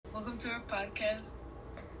to our podcast.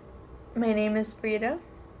 My name is Frida.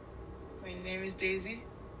 My name is Daisy.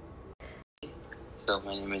 So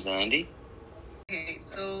my name is Andy. Okay,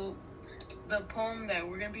 so the poem that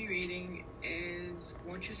we're going to be reading is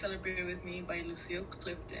Won't You Celebrate With Me by Lucille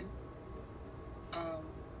Clifton.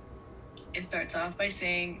 It starts off by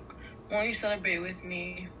saying, won't you celebrate with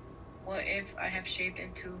me? What if I have shaped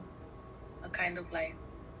into a kind of life?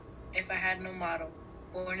 If I had no model,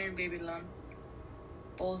 born in Babylon,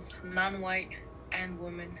 both non-white and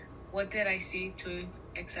woman, what did I see to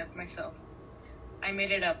accept myself? I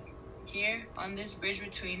made it up. Here, on this bridge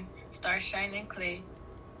between starshine and clay,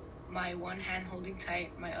 my one hand holding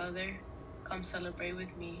tight, my other, come celebrate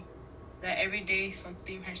with me, that every day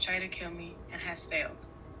something has tried to kill me and has failed.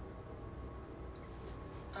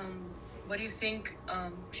 What do you think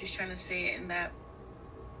she's trying to say in that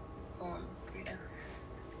poem, Frida?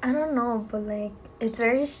 I don't know, but it's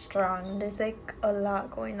very strong. There's a lot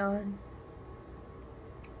going on.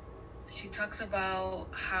 She talks about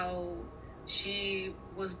how she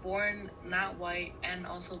was born not white and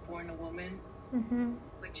also born a woman,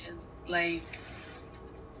 which is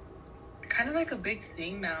kind of like a big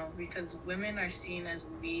thing now because women are seen as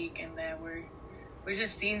weak and that we're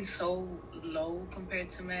just seen so low compared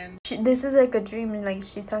to men. This is like a dream, and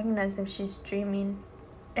she's talking as if she's dreaming,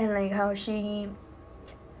 and how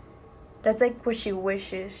that's what she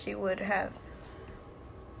wishes she would have,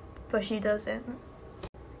 but she doesn't.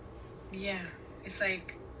 Yeah, it's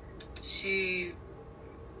like she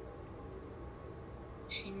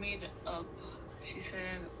made it up. She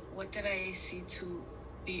said, what did I see to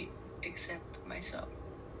accept myself?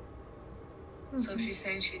 So she's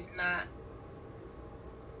saying she's not,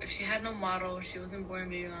 if she had no model, she wasn't born in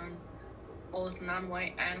Babylon, both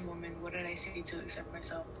non-white and woman, what did I see to accept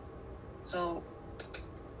myself? So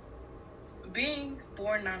being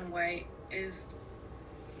born non-white is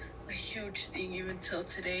a huge thing even till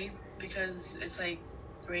today because it's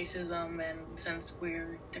racism, and since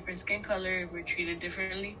we're different skin color, we're treated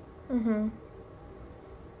differently.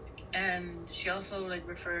 And she also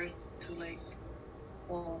refers to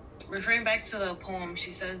referring back to the poem,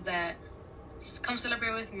 she says that come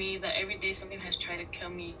celebrate with me that every day something has tried to kill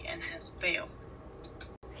me and has failed.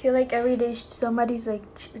 I feel like every day somebody's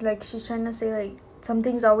she's trying to say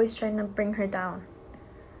something's always trying to bring her down,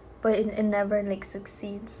 but it never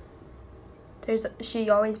succeeds. She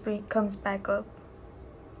always comes back up.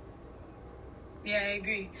 Yeah, I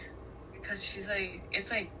agree, because she's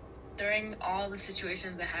it's during all the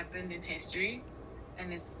situations that happened in history,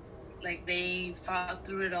 and it's they fought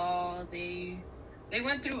through it all. They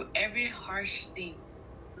went through every harsh thing.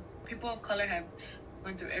 People of color have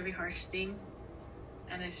went through every harsh thing,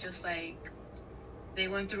 and it's just they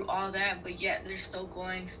went through all that, but yet they're still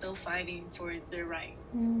fighting for their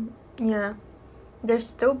rights. Yeah, they're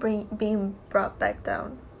still being brought back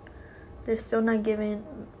down. They're still not given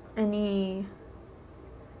any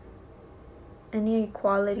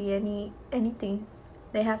equality, anything.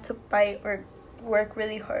 They have to fight or work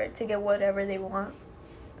really hard to get whatever they want.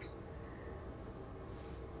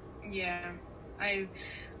 Yeah, I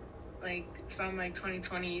from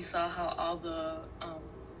 2020, you saw how all the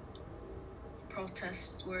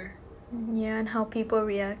protests were. Yeah, and how people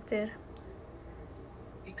reacted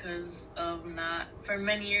because of for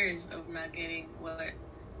many years of not getting what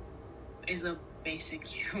is a basic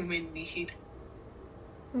human need.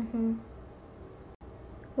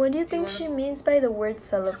 What do you think she means by the word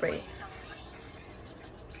celebrate?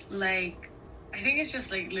 I think it's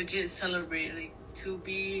just legit celebrate, to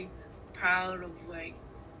be proud of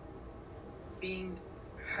being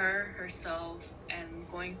herself and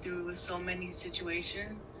going through so many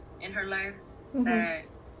situations in her life that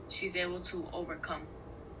she's able to overcome.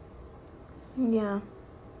 Yeah.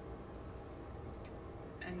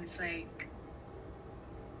 And it's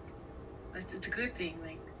it's a good thing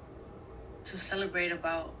to celebrate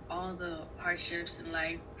about all the hardships in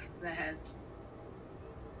life that has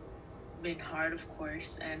been hard, of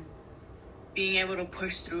course, and being able to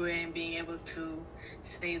push through it and being able to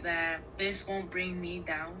say that this won't bring me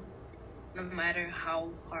down no matter how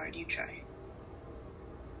hard you try.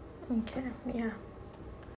 Okay, yeah.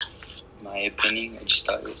 My opinion, I just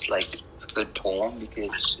thought it was a good poem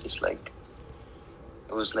because it's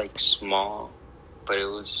it was small, but it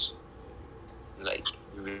was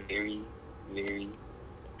very, very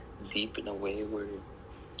deep in a way where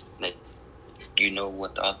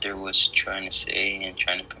what the author was trying to say and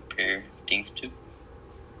trying to compare things to.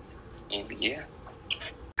 And yeah.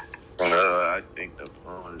 I think the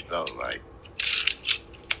poem felt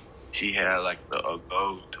she had a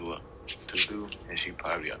goal to do, and she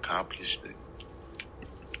probably accomplished it.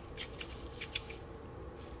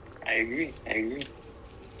 I agree. I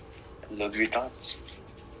love your thoughts.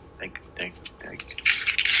 Thank you.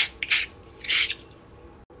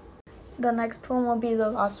 The next poem will be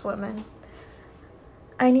The Lost Women.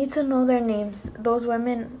 I need to know their names, those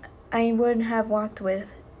women I would have walked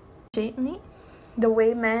with. Gently, the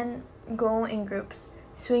way men go in groups,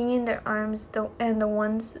 swinging their arms, and the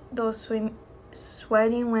ones, those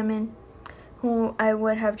sweating women who I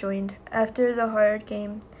would have joined. After the hard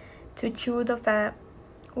game, to chew the fat,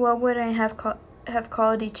 what would I have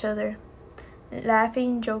called each other?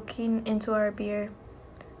 Laughing, joking into our beer.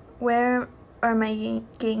 Where are my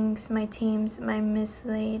gangs, my teams, my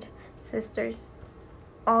mislaid sisters?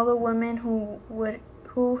 All the women who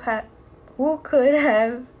could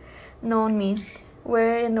have known me.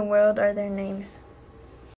 Where in the world are their names?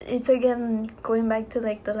 It's again going back to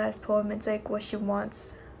like the last poem. It's like what she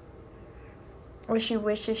wants, what she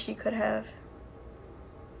wishes she could have,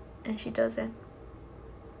 and she doesn't.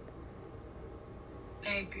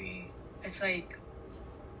 I agree. It's like,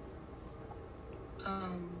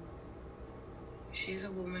 she's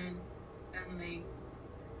a woman, and like,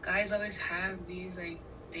 guys always have these like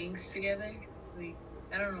things together. Like,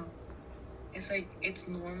 I don't know. It's like it's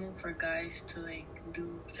normal for guys to like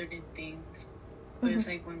do certain things, but it's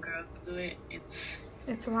like when girls do it, it's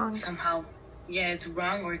wrong. Somehow, yeah, it's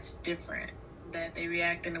wrong or it's different. That they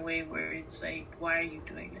react in a way where it's like, why are you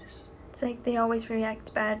doing this? It's like they always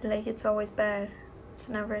react bad. Like it's always bad. It's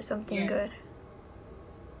never something good.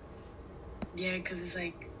 Yeah, because it's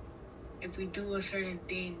like, if we do a certain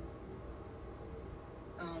thing,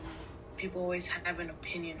 people always have an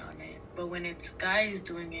opinion on it. But when it's guys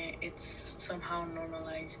doing it, it's somehow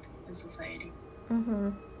normalized in society.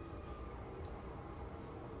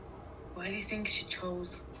 Why do you think she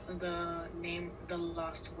chose the name The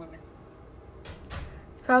Lost Women?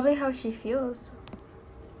 It's probably how she feels.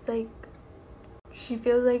 It's like, she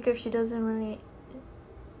feels like if she doesn't really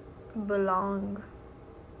belong,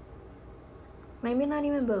 maybe not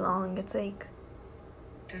even belong, it's like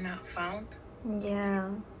they're not found. Yeah.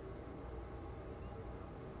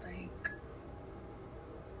 Like,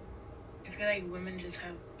 I feel like women just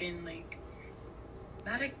have been like,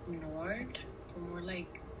 not ignored, but more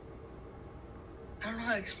like, I don't know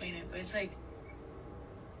how to explain it, but it's like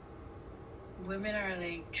women are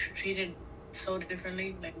like treated so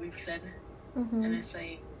differently, like we've said. And it's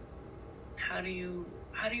like, how do you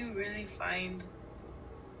really find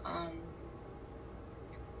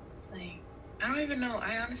like, I don't even know.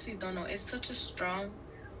 I honestly don't know. It's such a strong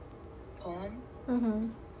poem.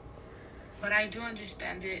 But I do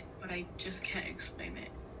understand it, but I just can't explain it.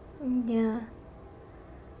 Yeah.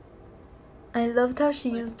 I loved how she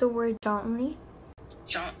used the word jauntily.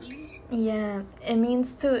 Jauntily? Yeah. It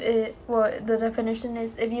means the definition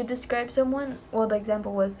is, if you describe someone, the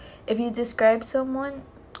example was, if you describe someone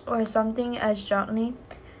or something as jauntily,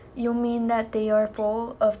 you mean that they are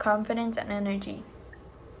full of confidence and energy.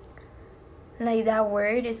 Like, that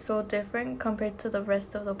word is so different compared to the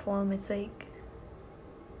rest of the poem. It's like,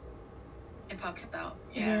 it pops out.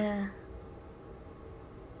 Yeah.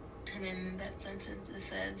 And then in that sentence it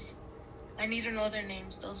says, I need to know their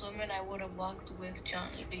names, those women I would have walked with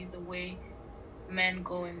jauntily, the way men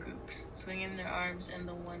go in groups, swinging their arms, and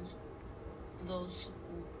those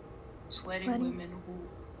sweating women who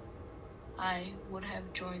I would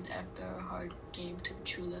have joined after a hard game to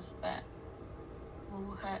chew the fat.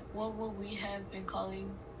 What will we have been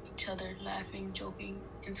calling each other, laughing, joking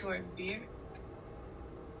into our beer?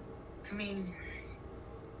 I mean,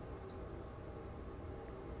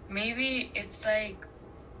 maybe it's like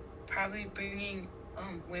probably bringing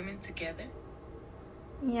women together.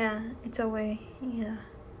 Yeah, it's a way. Yeah.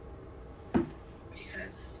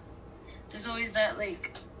 Because there's always that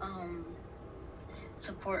like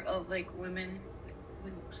support of like women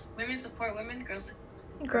support women,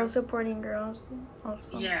 girls supporting girls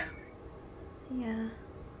also. Yeah.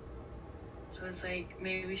 So it's like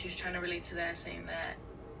maybe she's trying to relate to that, saying that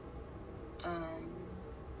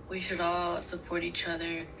we should all support each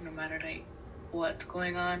other no matter like what's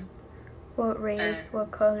going on, what race, what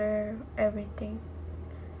color, everything,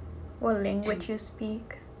 what language you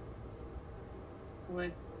speak,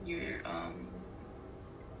 what your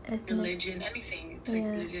religion, anything. It's like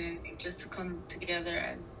religion, anything, just to come together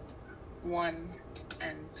as one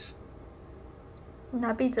and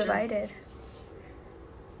not be divided.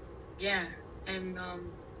 And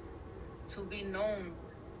to be known.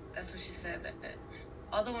 That's what she said, that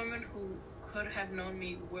all the women who could have known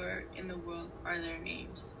me, where in the world are their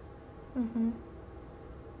names?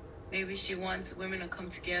 Maybe she wants women to come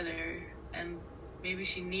together, and maybe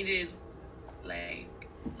she needed like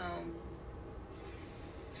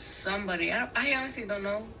somebody. I honestly don't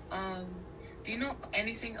know. Do you know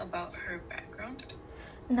anything about her background?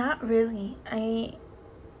 Not really.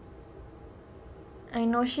 I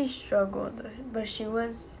know she struggled, but she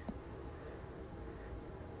didn't.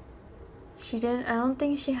 I don't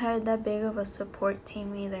think she had that big of a support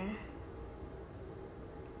team either.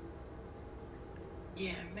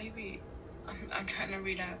 Yeah, maybe. I'm trying to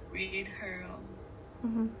read her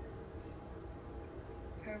Mm-hmm.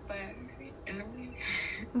 her biography in a way,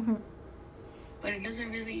 Mm-hmm. but it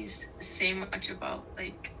doesn't really say much about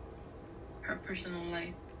like her personal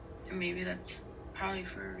life, and maybe that's probably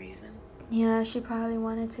for a reason. Yeah, she probably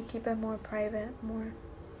wanted to keep it more private, more.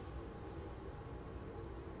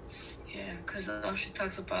 Yeah, because all she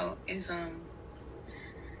talks about is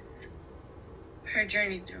her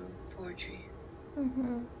journey through poetry.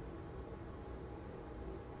 Mm-hmm.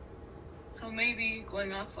 So maybe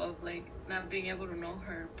going off of like not being able to know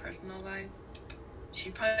her personal life, she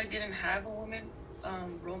probably didn't have a woman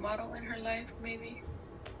role model in her life, maybe,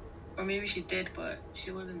 or maybe she did, but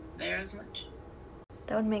she wasn't there as much.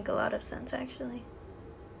 That would make a lot of sense, actually.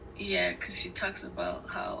 Yeah, because she talks about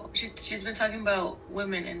how she's been talking about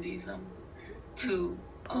women in these two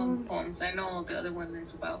poems. I know the other one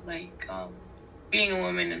is about like being a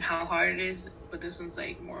woman and how hard it is, but this one's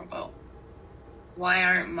like more about why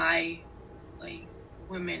aren't my like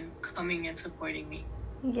women coming and supporting me?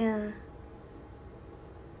 Yeah.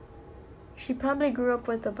 She probably grew up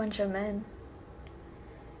with a bunch of men.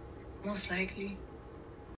 Most likely.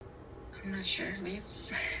 I'm not sure.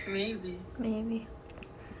 Maybe. Maybe.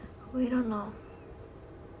 We don't know.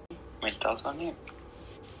 My thoughts on it?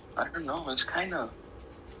 I don't know. It's kind of.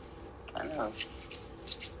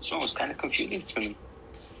 This one was kind of confusing to me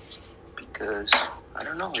because I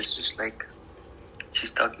don't know. It's just like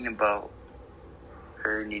she's talking about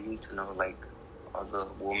her needing to know like all the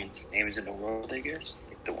women's names in the world. I guess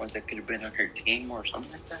like the ones that could have been on her team or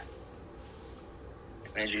something like that.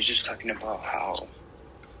 And she's just talking about how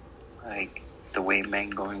like the way men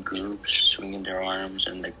go in groups, swinging their arms,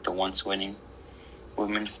 and like the once winning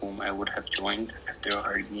women whom I would have joined after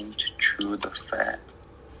arguing to chew the fat.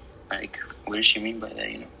 Like, what does she mean by that?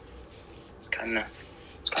 You know,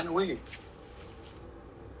 it's kind of weird.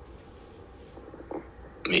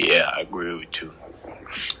 Yeah, I agree with you.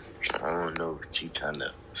 I don't know what she's trying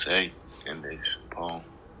to say in this poem.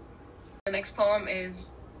 The next poem is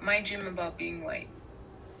My Dream About Being White.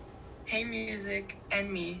 Hey music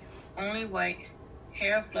and me, only white,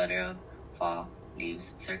 hair a flutter of fall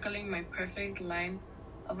leaves circling my perfect line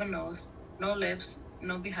of a nose, no lips,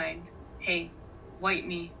 no behind. Hey, white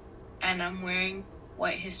me, and I'm wearing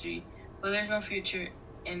white history, but there's no future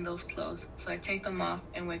in those clothes, so I take them off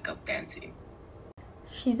and wake up dancing.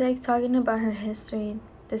 She's like talking about her history.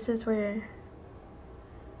 This is where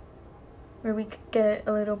we could get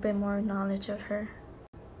a little bit more knowledge of her.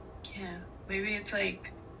 Yeah, maybe it's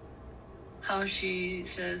like how she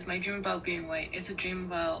says, my dream about being white. It's a dream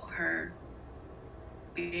about her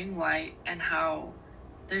being white and how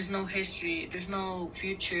there's no history, there's no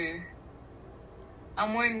future.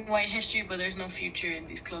 I'm wearing white history, but there's no future in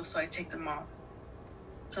these clothes, so I take them off.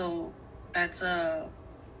 So that's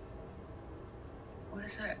what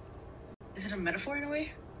is that? Is it a metaphor in a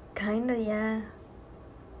way? Kinda, yeah.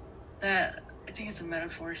 That I think it's a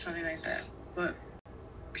metaphor or something like that. But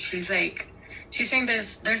she's saying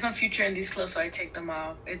there's no future in these clothes, so I take them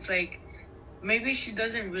off. It's like maybe she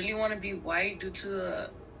doesn't really want to be white due to the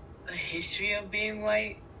history of being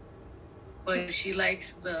white, but she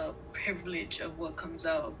likes the privilege of what comes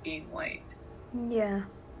out of being white. Yeah.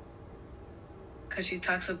 Because she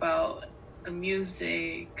talks about the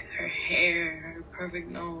music, her hair, her perfect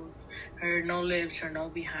nose, her no lips, her no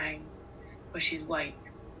behind, but she's white.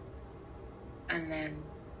 And then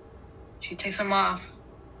she takes them off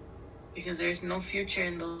because there's no future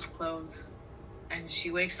in those clothes. And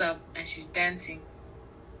she wakes up and she's dancing.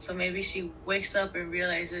 So maybe she wakes up and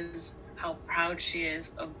realizes how proud she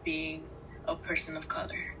is of being a person of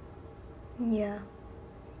color. Yeah.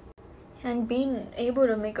 And being able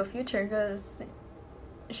to make a future, because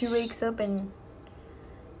she wakes up and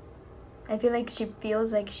I feel like she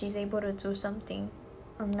feels like she's able to do something,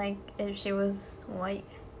 unlike if she was white.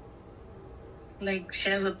 Like she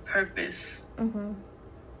has a purpose. Mm-hmm.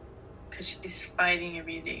 Because she's fighting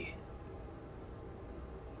every day.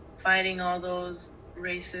 Fighting all those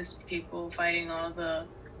racist people, fighting all the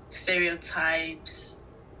stereotypes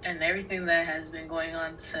and everything that has been going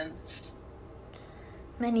on since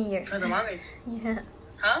many years. For the longest. Yeah.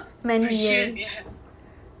 Huh? Many For years. Yeah.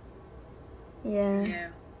 Yeah. Yeah.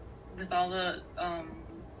 With all the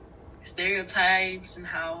stereotypes and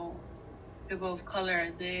how people of color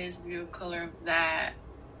are this, people of color are that.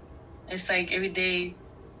 It's like every day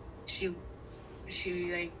she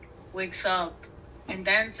like wakes up and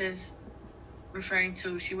dances, referring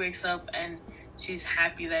to she wakes up and she's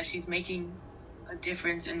happy that she's making a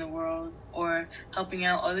difference in the world or helping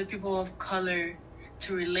out other people of color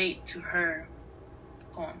to relate to her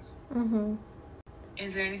poems. Mm-hmm.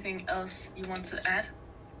 Is there anything else you want to add?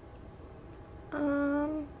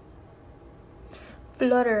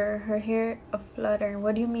 Flutter, her hair a flutter.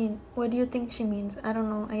 What do you mean? What do you think she means? I don't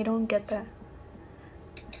know. I don't get that.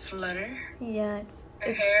 Flutter? Yeah,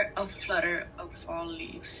 Her hair a flutter of fall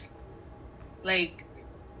leaves. Like,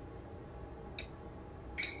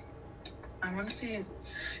 I want to say,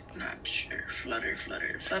 not sure. Flutter.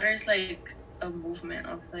 Flutter is like a movement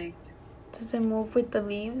of like. Does it move with the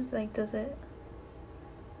leaves? Like, does it?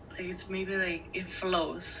 Like, it's maybe like it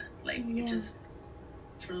flows. Like, Yeah. it just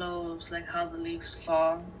flows, like how the leaves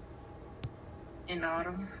fall in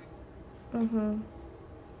autumn. Mm-hmm.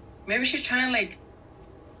 Maybe she's trying to like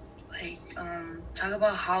talk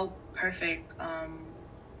about how perfect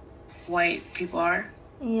white people are.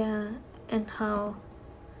 Yeah, and how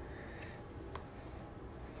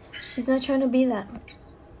she's not trying to be that.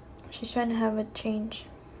 She's trying to have a change.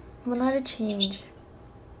 Well, not a change.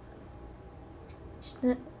 She's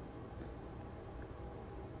not.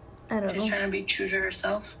 I don't She's know. trying to be true to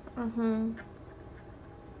herself. Mm-hmm.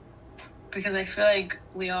 Because I feel like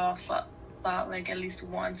we all thought like at least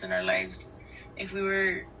once in our lives, if we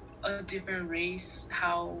were a different race,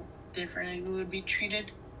 how differently we would be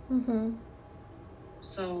treated. Mm-hmm.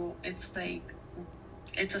 So it's like,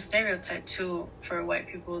 it's a stereotype too for white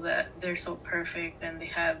people that they're so perfect and they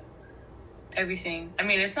have everything. I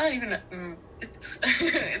mean, it's not even it's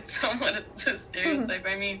it's somewhat a stereotype.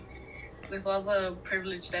 I mean, with all the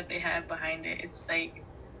privilege that they have behind it, it's like,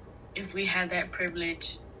 if we had that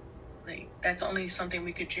privilege, like, that's only something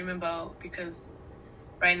we could dream about, because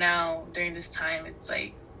right now during this time it's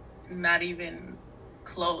like not even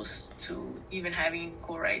close to even having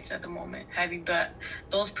equal rights at the moment, having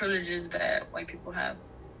those privileges that white people have.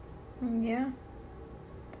 Yeah.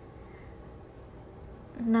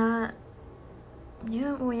 Not.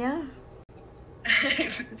 Yeah. Well, yeah.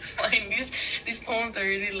 It's fine. These poems are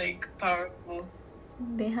really like powerful.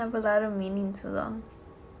 They have a lot of meaning to them.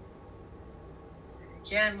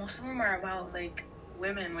 Yeah, and most of them are about like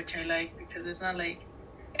women, which I like, because it's not like,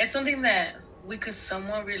 it's something that we could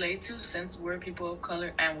somewhat relate to since we're people of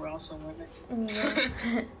color and we're also women.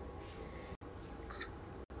 Yeah.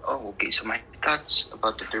 Oh, okay. So my thoughts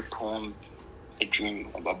about the third poem, I Dream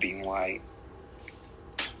About Being White.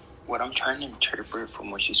 What I'm trying to interpret from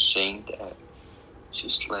what she's saying, that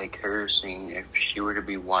she's like her saying if she were to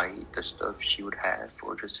be white, the stuff she would have,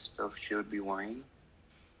 or just the stuff she would be wearing,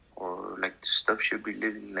 or like the stuff she would be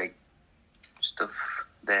living, like stuff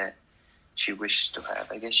that she wishes to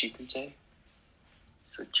have, I guess you can say.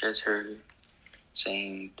 Such as her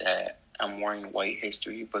saying that I'm wearing white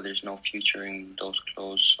history, but there's no future in those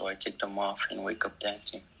clothes, so I take them off and wake up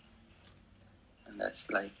dancing. And that's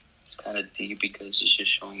like, it's kind of deep, because it's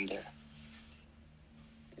just showing that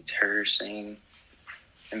it's her saying,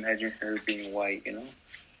 imagine her being white, you know?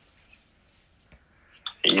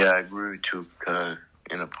 Yeah, I agree with you, because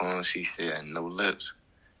in the poem she said no lips.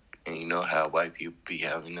 And you know how white people be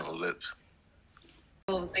having no lips.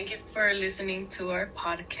 So thank you for listening to our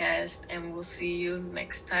podcast, and we'll see you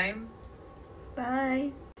next time.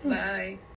 Bye. Bye.